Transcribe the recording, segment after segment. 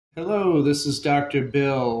Hello, this is Dr.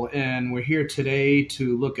 Bill, and we're here today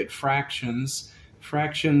to look at fractions.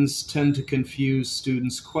 Fractions tend to confuse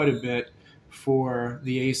students quite a bit for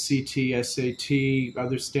the ACT, SAT,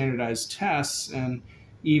 other standardized tests, and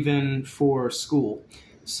even for school.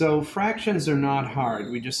 So fractions are not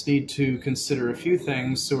hard. We just need to consider a few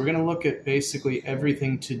things. So we're going to look at basically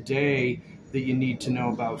everything today that you need to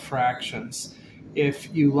know about fractions.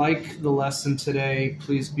 If you like the lesson today,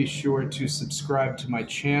 please be sure to subscribe to my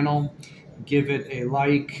channel, give it a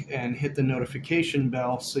like, and hit the notification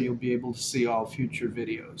bell so you'll be able to see all future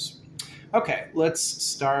videos. Okay, let's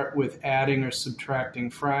start with adding or subtracting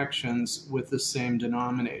fractions with the same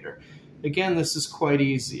denominator. Again, this is quite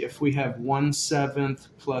easy. If we have 1/7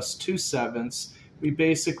 plus 2/7, we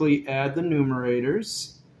basically add the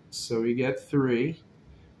numerators, so we get 3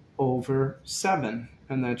 over 7,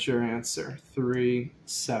 and that's your answer,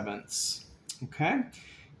 3/7. Okay?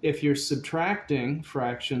 If you're subtracting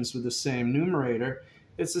fractions with the same numerator,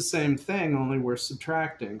 it's the same thing, only we're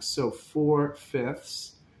subtracting. So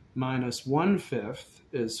 4/5 minus 1/5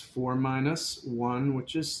 is 4 minus 1,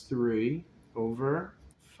 which is 3 over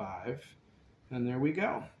 5. And there we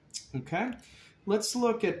go. Okay? Let's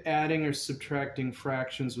look at adding or subtracting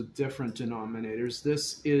fractions with different denominators.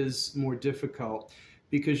 This is more difficult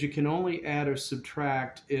because you can only add or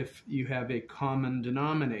subtract if you have a common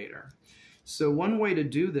denominator. So one way to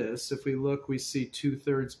do this, if we look, we see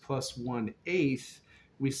 2/3 plus 1/8.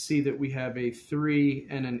 We see that we have a 3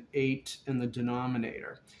 and an 8 in the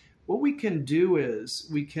denominator. What we can do is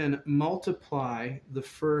we can multiply the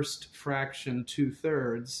first fraction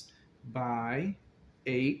 2/3 by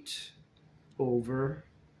 8 over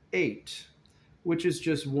 8, which is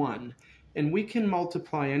just 1. And we can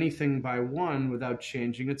multiply anything by 1 without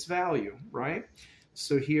changing its value, right?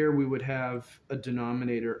 So here we would have a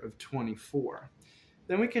denominator of 24.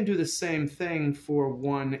 Then we can do the same thing for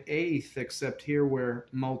 1/8, except here we're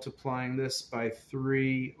multiplying this by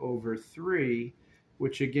 3 over 3,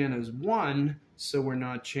 which again is 1, so we're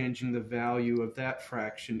not changing the value of that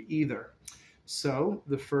fraction either. So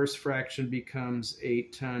the first fraction becomes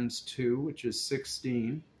 8 times 2, which is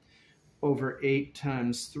 16, over 8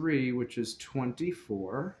 times 3, which is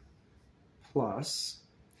 24, plus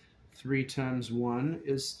 3 times 1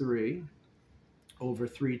 is 3, over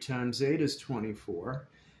 3 times 8 is 24.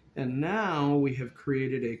 And now we have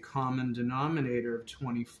created a common denominator of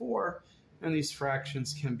 24, and these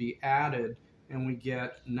fractions can be added, and we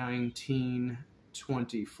get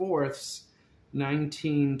 19/24.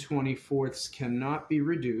 19/24 cannot be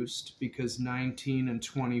reduced because 19 and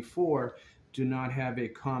 24 do not have a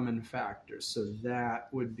common factor. So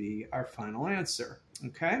that would be our final answer.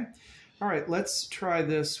 Okay? All right, let's try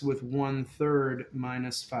this with 1/3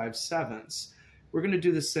 minus 5/7. We're going to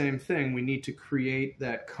do the same thing. We need to create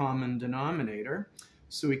that common denominator.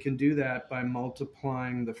 So we can do that by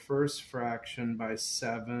multiplying the first fraction by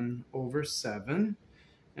 7 over 7,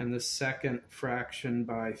 and the second fraction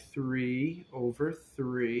by 3 over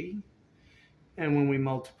 3. And when we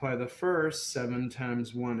multiply the first, 7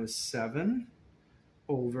 times 1 is 7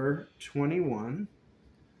 over 21.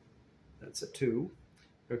 That's a 2.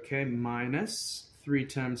 Okay, minus 3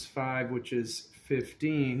 times 5, which is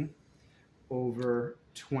 15 over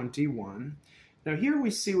 21. Now here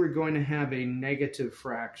we see we're going to have a negative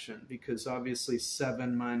fraction because obviously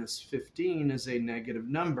 7 minus 15 is a negative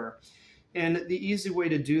number. And the easy way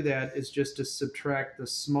to do that is just to subtract the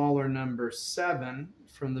smaller number 7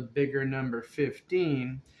 from the bigger number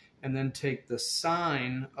 15, and then take the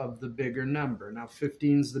sign of the bigger number. Now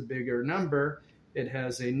 15 is the bigger number, it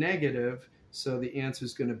has a negative, so the answer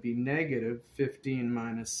is going to be negative. 15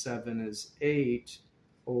 minus 7 is 8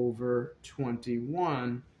 over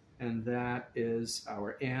 21, and that is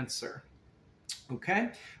our answer.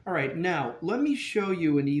 Okay? All right, now let me show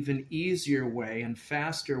you an even easier way and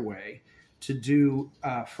faster way to do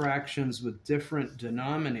fractions with different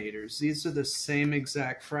denominators. These are the same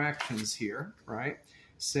exact fractions here, right?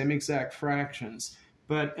 Same exact fractions.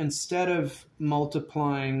 But instead of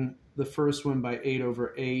multiplying the first one by 8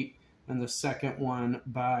 over 8 and the second one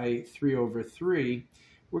by 3 over 3,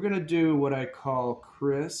 we're going to do what I call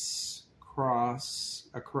criss-cross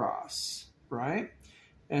across, right?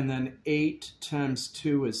 And then 8 times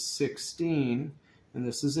 2 is 16, and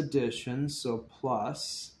this is addition, so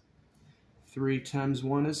plus 3 times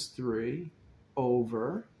 1 is 3,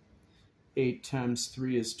 over 8 times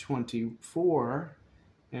 3 is 24,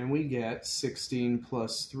 and we get 16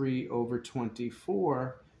 plus 3 over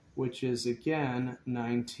 24, which is again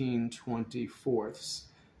 19/24.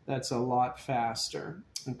 That's a lot faster,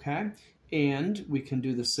 okay? And we can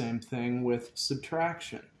do the same thing with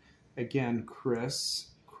subtraction. Again,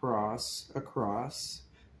 criss-cross across.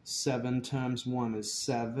 7 times 1 is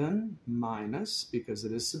 7, minus, because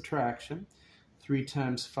it is subtraction. 3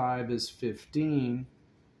 times 5 is 15,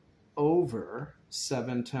 over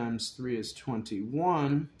 7 times 3 is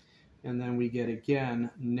 21. And then we get again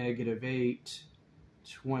negative 8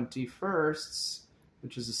 21sts,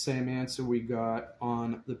 which is the same answer we got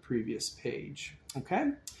on the previous page.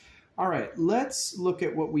 Okay? All right, let's look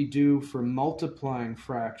at what we do for multiplying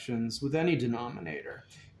fractions with any denominator.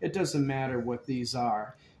 It doesn't matter what these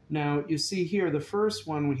are. Now, you see here, the first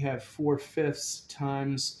one we have 4/5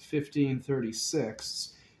 times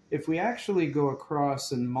 15/36. If we actually go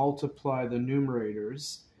across and multiply the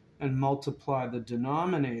numerators and multiply the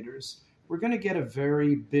denominators, we're going to get a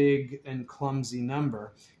very big and clumsy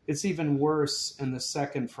number. It's even worse in the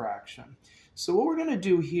second fraction. So what we're going to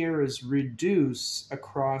do here is reduce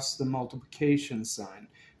across the multiplication sign.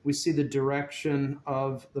 We see the direction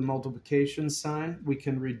of the multiplication sign. We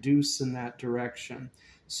can reduce in that direction.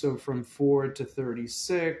 So from 4 to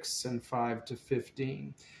 36 and 5 to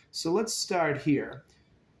 15. So let's start here.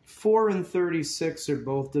 4 and 36 are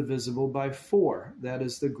both divisible by 4. That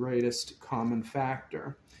is the greatest common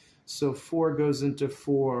factor. So 4 goes into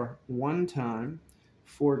 4 one time.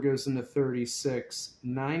 4 goes into 36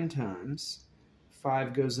 9 times.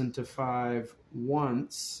 5 goes into 5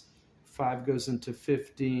 once. 5 goes into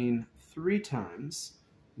 15 3 times.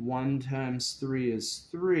 1 times 3 is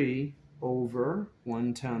 3 over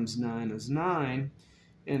 1 times 9 is 9.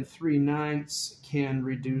 And 3/9 can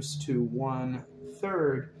reduce to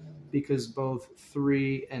 1/3 because both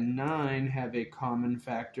 3 and 9 have a common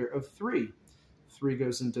factor of 3. 3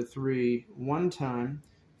 goes into 3 one time.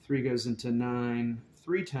 3 goes into 9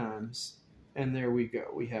 3 times. And there we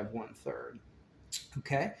go. We have 1/3.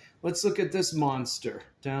 Okay, let's look at this monster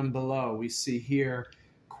down below. We see here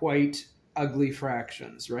quite ugly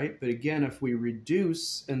fractions, right? But again, if we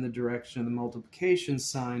reduce in the direction of the multiplication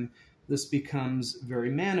sign, this becomes very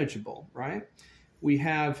manageable, right? We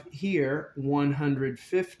have here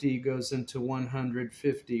 150 goes into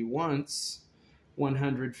 150 once.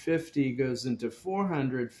 150 goes into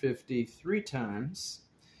 450 3 times.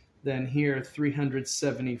 Then here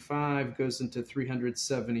 375 goes into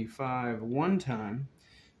 375 one time.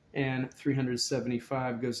 And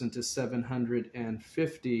 375 goes into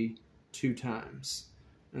 750 2 times.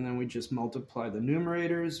 And then we just multiply the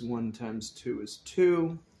numerators. 1 times 2 is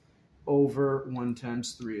 2. Over 1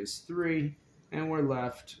 times 3 is 3. And we're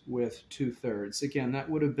left with 2/3. Again, that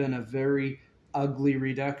would have been a very ugly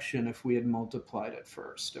reduction if we had multiplied it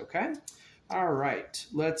first, okay? All right,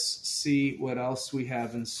 let's see what else we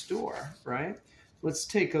have in store, right? Let's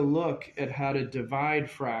take a look at how to divide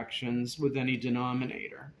fractions with any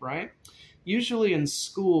denominator, right? Usually in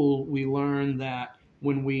school, we learn that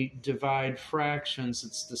when we divide fractions,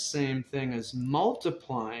 it's the same thing as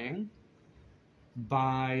multiplying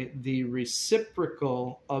by the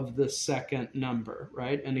reciprocal of the second number,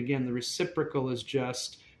 right? And again, the reciprocal is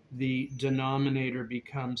just the denominator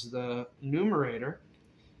becomes the numerator,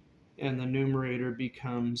 and the numerator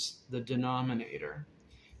becomes the denominator.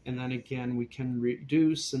 And then again, we can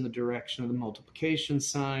reduce in the direction of the multiplication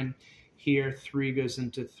sign. Here, 3 goes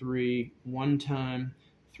into 3 one time.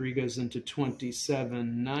 3 goes into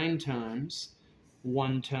 27 9 times.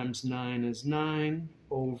 1 times 9 is 9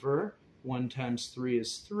 over 1 times 3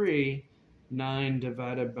 is 3. 9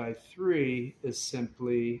 divided by 3 is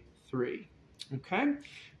simply 3. Okay?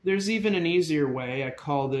 There's even an easier way. I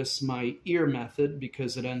call this my ear method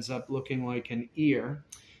because it ends up looking like an ear.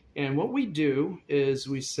 And what we do is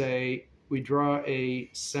we draw a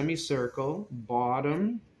semicircle,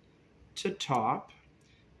 bottom to top,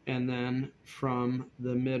 and then from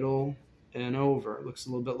the middle and over. It looks a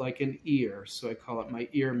little bit like an ear, so I call it my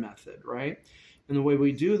ear method, right? And the way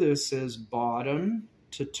we do this is bottom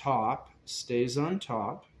to top stays on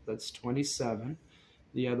top. That's 27.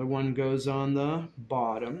 The other one goes on the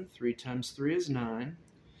bottom. 3 times 3 is 9.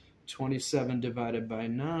 27 divided by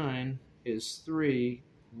 9 is 3.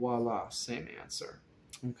 Voila, same answer.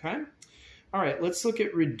 Okay? All right, let's look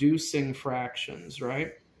at reducing fractions,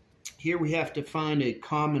 right? Here we have to find a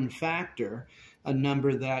common factor, a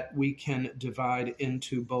number that we can divide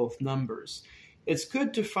into both numbers. It's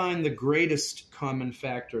good to find the greatest common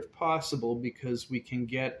factor if possible because we can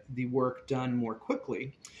get the work done more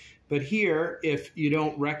quickly. But here, if you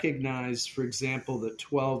don't recognize, for example, that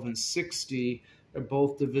 12 and 60 are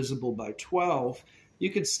both divisible by 12, you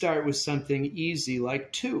could start with something easy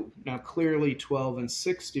like 2. Now, clearly 12 and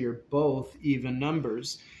 60 are both even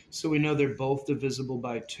numbers, so we know they're both divisible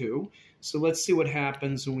by 2. So let's see what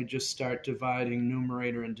happens when we just start dividing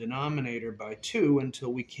numerator and denominator by 2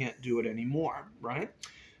 until we can't do it anymore, right?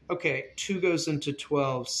 Okay, 2 goes into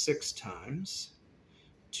 12 6 times.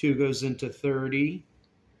 2 goes into 30.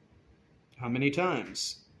 How many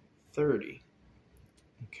times? 30.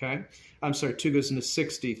 Okay? I'm sorry, 2 goes into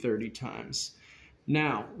 60 30 times.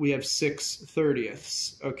 Now, we have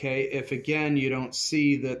 6/30ths. Okay? If, again, you don't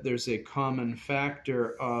see that there's a common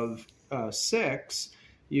factor of 6,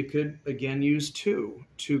 you could, again, use 2.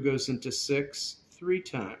 2 goes into 6 3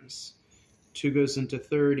 times. 2 goes into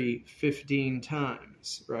 30 15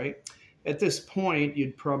 times, right? At this point,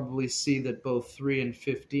 you'd probably see that both 3 and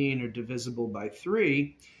 15 are divisible by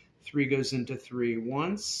 3. 3 goes into 3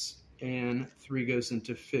 once, and 3 goes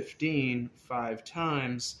into 15 5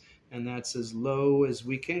 times, and that's as low as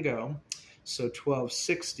we can go. So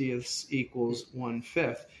 12/60ths equals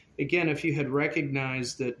 1/5. Again, if you had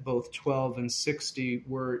recognized that both 12 and 60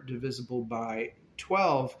 were divisible by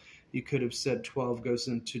 12, you could have said 12 goes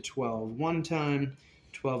into 12 one time,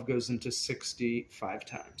 12 goes into 60 5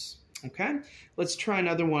 times. Okay, let's try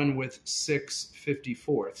another one with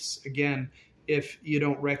 6/54ths. Again, if you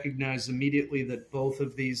don't recognize immediately that both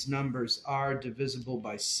of these numbers are divisible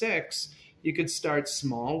by 6, you could start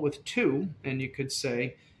small with 2, and you could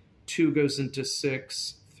say 2 goes into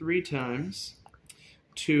 6 3 times,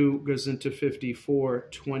 2 goes into 54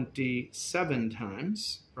 27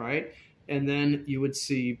 times, right? And then you would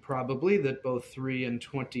see probably that both 3 and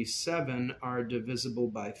 27 are divisible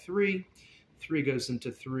by 3. 3 goes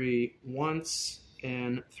into 3 once,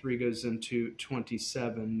 and 3 goes into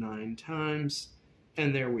 27 9 times.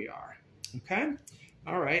 And there we are. Okay?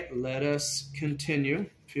 All right, let us continue.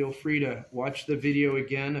 Feel free to watch the video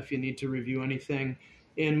again if you need to review anything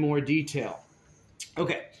in more detail.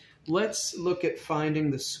 Okay, let's look at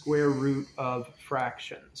finding the square root of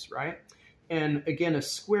fractions, right? And again, a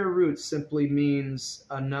square root simply means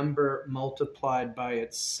a number multiplied by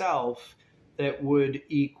itself that would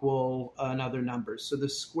equal another number. So the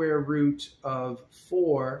square root of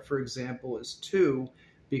 4, for example, is 2,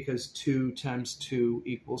 because 2 times 2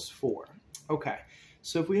 equals 4. Okay,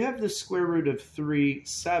 so if we have the square root of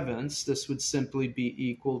 3/7, this would simply be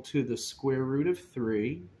equal to the square root of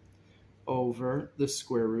 3 over the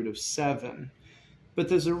square root of 7. But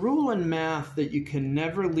there's a rule in math that you can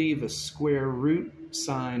never leave a square root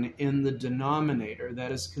sign in the denominator.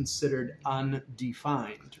 That is considered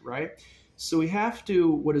undefined, right? So we have to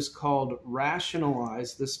what is called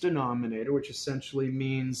rationalize this denominator, which essentially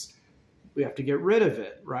means we have to get rid of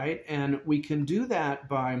it, right? And we can do that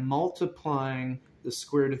by multiplying the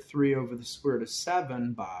square root of 3 over the square root of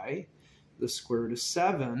 7 by the square root of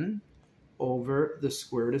 7 over the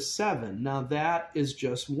square root of 7. Now that is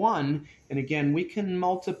just 1, and again, we can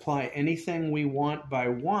multiply anything we want by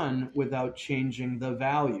 1 without changing the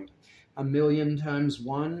value. 1,000,000 times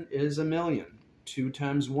 1 is 1,000,000. 2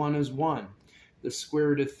 times 1 is 1. The square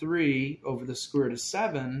root of 3 over the square root of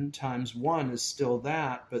 7 times 1 is still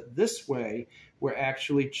that, but this way we're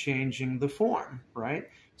actually changing the form, right?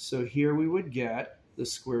 So here we would get the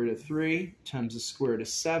square root of 3 times the square root of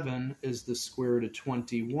 7 is the square root of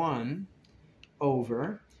 21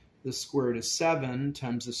 over the square root of 7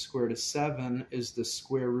 times the square root of 7 is the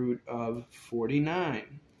square root of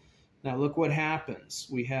 49. Now look what happens.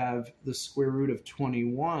 We have the square root of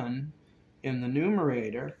 21 in the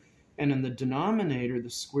numerator, and in the denominator, the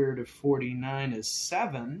square root of 49 is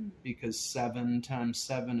 7, because 7 times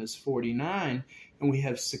 7 is 49, and we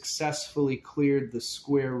have successfully cleared the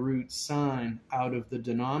square root sign out of the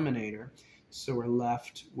denominator. So we're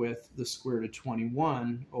left with the square root of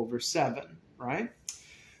 21 over 7, right?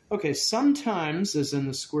 Okay, sometimes, as in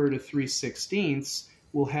the square root of 3/16,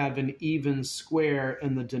 we'll have an even square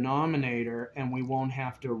in the denominator, and we won't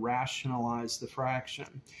have to rationalize the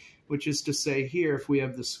fraction. Which is to say here, if we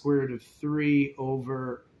have the square root of 3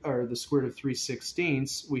 over, or the square root of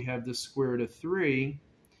 3/16, we have the square root of 3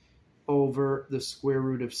 over the square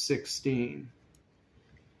root of 16.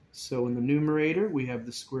 So in the numerator, we have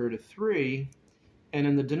the square root of 3, and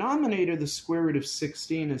in the denominator, the square root of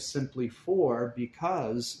 16 is simply 4,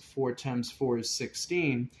 because 4 times 4 is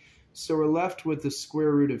 16. So we're left with the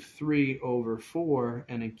square root of 3 over 4,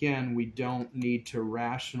 and again, we don't need to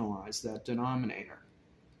rationalize that denominator.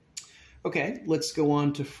 Okay, let's go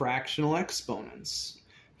on to fractional exponents.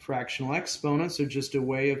 Fractional exponents are just a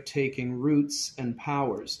way of taking roots and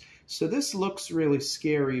powers. So this looks really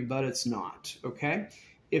scary, but it's not, okay?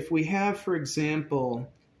 If we have, for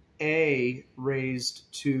example, a raised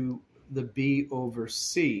to the b over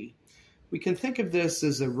c, we can think of this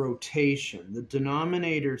as a rotation. The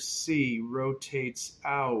denominator c rotates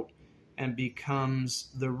out and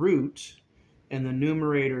becomes the root, and the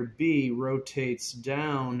numerator b rotates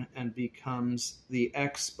down and becomes the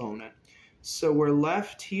exponent. So we're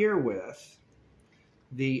left here with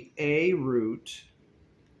the a root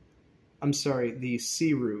I'm sorry, the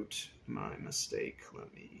C root. My mistake.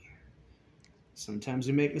 Sometimes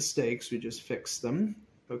we make mistakes, we just fix them.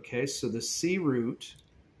 Okay, so the C root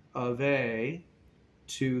of A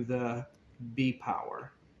to the B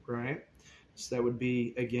power, right? So that would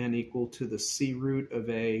be, again, equal to the C root of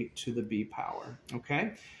A to the B power,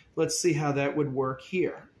 okay? Let's see how that would work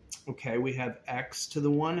here. Okay, we have x to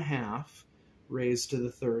the 1/2 raised to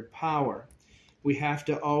the 3rd power. We have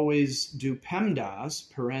to always do PEMDAS,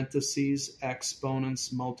 parentheses,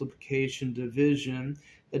 exponents, multiplication, division,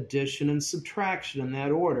 addition, and subtraction in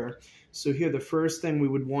that order. So here the first thing we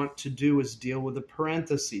would want to do is deal with the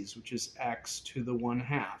parentheses, which is x to the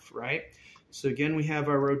 1/2, right? So again, we have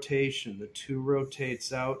our rotation. The 2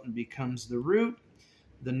 rotates out and becomes the root.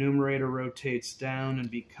 The numerator rotates down and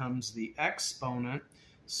becomes the exponent.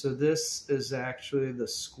 So this is actually the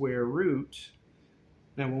square root.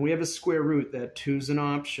 Now, when we have a square root, that 2 is an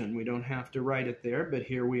option. We don't have to write it there, but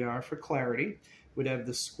here we are for clarity. We'd have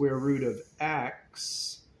the square root of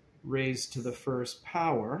x raised to the 1st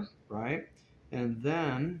power, right? And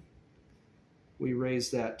then we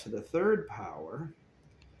raise that to the 3rd power.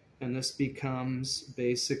 And this becomes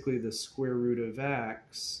basically the square root of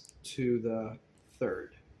x to the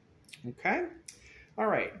 3rd. Okay? All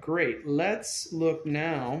right, great. Let's look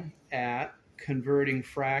now at converting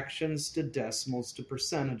fractions to decimals to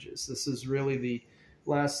percentages. This is really the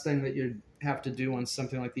last thing that you'd have to do on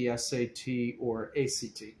something like the SAT or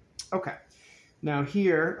ACT. Okay. Now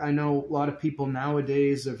here, I know a lot of people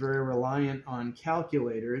nowadays are very reliant on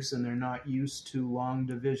calculators and they're not used to long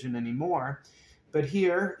division anymore. But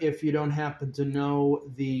here, if you don't happen to know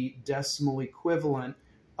the decimal equivalent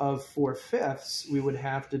of 4/5, we would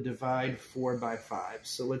have to divide 4 by 5.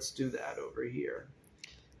 So let's do that over here.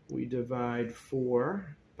 We divide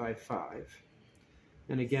 4 by 5.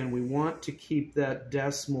 And again, we want to keep that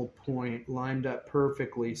decimal point lined up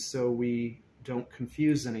perfectly so we don't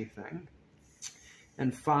confuse anything.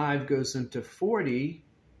 And 5 goes into 40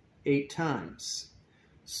 8 times.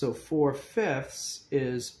 So 4/5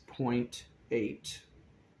 is 0.8.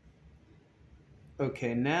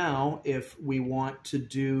 Okay, now if we want to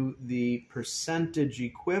do the percentage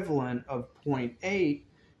equivalent of 0.8,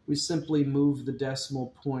 we simply move the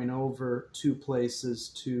decimal point over 2 places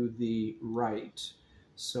to the right.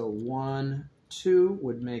 So 1, 2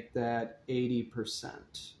 would make that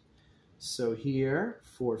 80%. So here,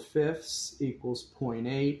 4/5 equals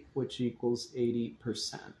 0.8, which equals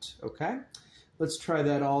 80%, okay? Let's try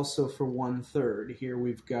that also for 1/3. Here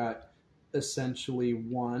we've got essentially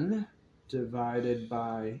 1 divided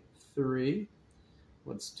by 3.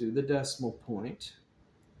 Let's do the decimal point.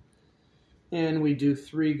 And we do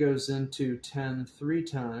 3 goes into 10 3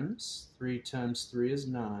 times. 3 times 3 is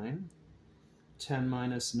 9. 10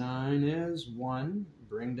 minus 9 is 1.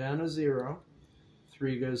 Bring down a 0.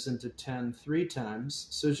 3 goes into 10 3 times.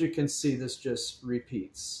 So as you can see, this just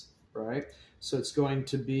repeats, right? So it's going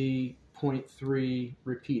to be 0.3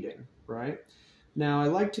 repeating, right? Now I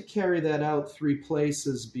like to carry that out 3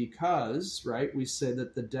 places because, right, we say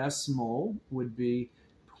that the decimal would be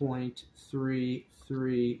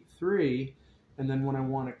 0.333, and then when I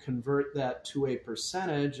want to convert that to a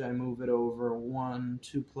percentage, I move it over 1,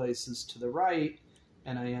 2 places to the right,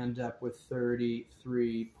 and I end up with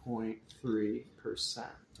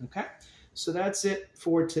 33.3%. Okay, so that's it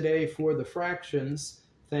for today for the fractions.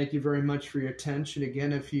 Thank you very much for your attention.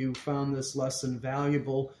 Again, if you found this lesson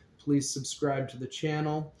valuable, please subscribe to the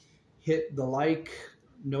channel, hit the like,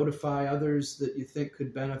 notify others that you think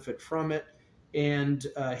could benefit from it, and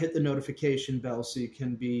hit the notification bell so you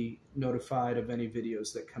can be notified of any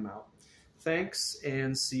videos that come out. Thanks,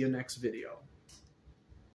 and see you next video.